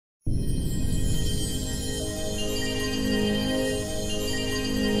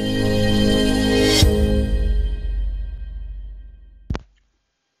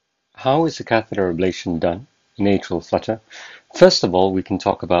How is a catheter ablation done in atrial flutter? First of all, we can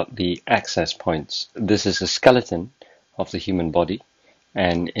talk about the access points. This is a skeleton of the human body,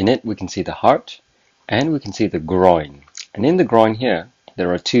 and in it we can see the heart and we can see the groin. And in the groin here,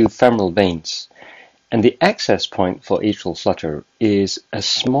 there are two femoral veins. And the access point for atrial flutter is a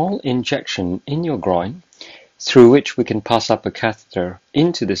small injection in your groin through which we can pass up a catheter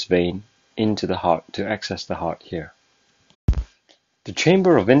into this vein, into the heart, to access the heart here. The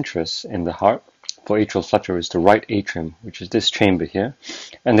chamber of interest in the heart for atrial flutter is the right atrium, which is this chamber here,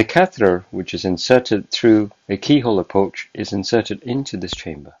 and the catheter, which is inserted through a keyhole approach, is inserted into this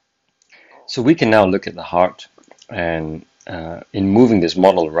chamber. So we can now look at the heart, and in moving this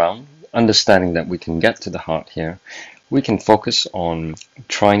model around, understanding that we can get to the heart here, we can focus on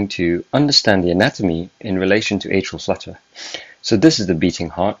trying to understand the anatomy in relation to atrial flutter. So this is the beating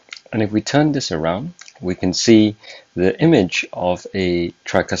heart, and if we turn this around, we can see the image of a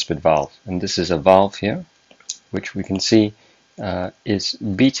tricuspid valve, and this is a valve here which we can see is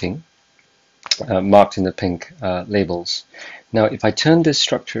beating, marked in the pink labels. Now if I turn this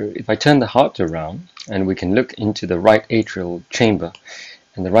structure, if I turn the heart around, and we can look into the right atrial chamber,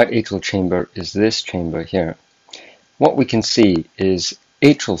 and the right atrial chamber is this chamber here, what we can see is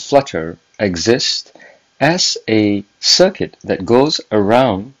atrial flutter exists as a circuit that goes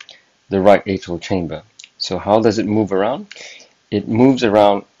around the right atrial chamber. So how does it move around? It moves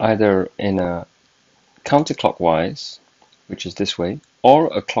around either in a counterclockwise, which is this way, or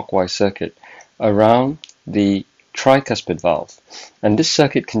a clockwise circuit around the tricuspid valve. And this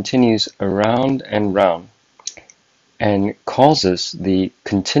circuit continues around and round and causes the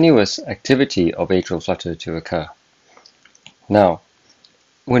continuous activity of atrial flutter to occur. Now,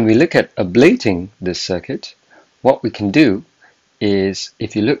 when we look at ablating this circuit, what we can do is,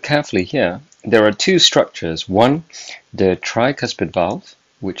 if you look carefully here, there are two structures. One, the tricuspid valve,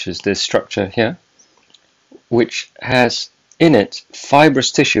 which is this structure here, which has in it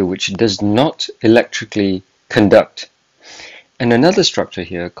fibrous tissue which does not electrically conduct. And another structure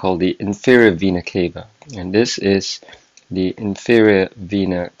here called the inferior vena cava. And this is the inferior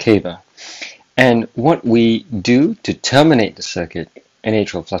vena cava. And what we do to terminate the circuit in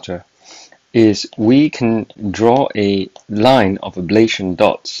atrial flutter is we can draw a line of ablation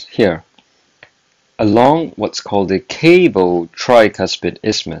dots here along what's called the cave-tricuspid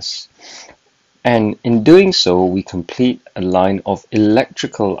isthmus, and in doing so we complete a line of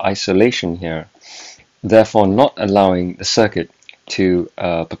electrical isolation here, therefore not allowing the circuit to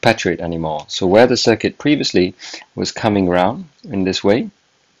perpetuate anymore. So where the circuit previously was coming round in this way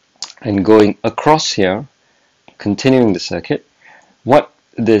and going across here, continuing the circuit, what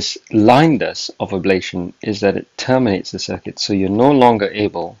this line does of ablation is that it terminates the circuit, so you're no longer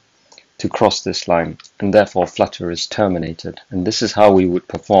able to cross this line, and therefore flutter is terminated. And this is how we would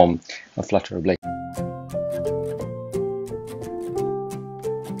perform a flutter ablation.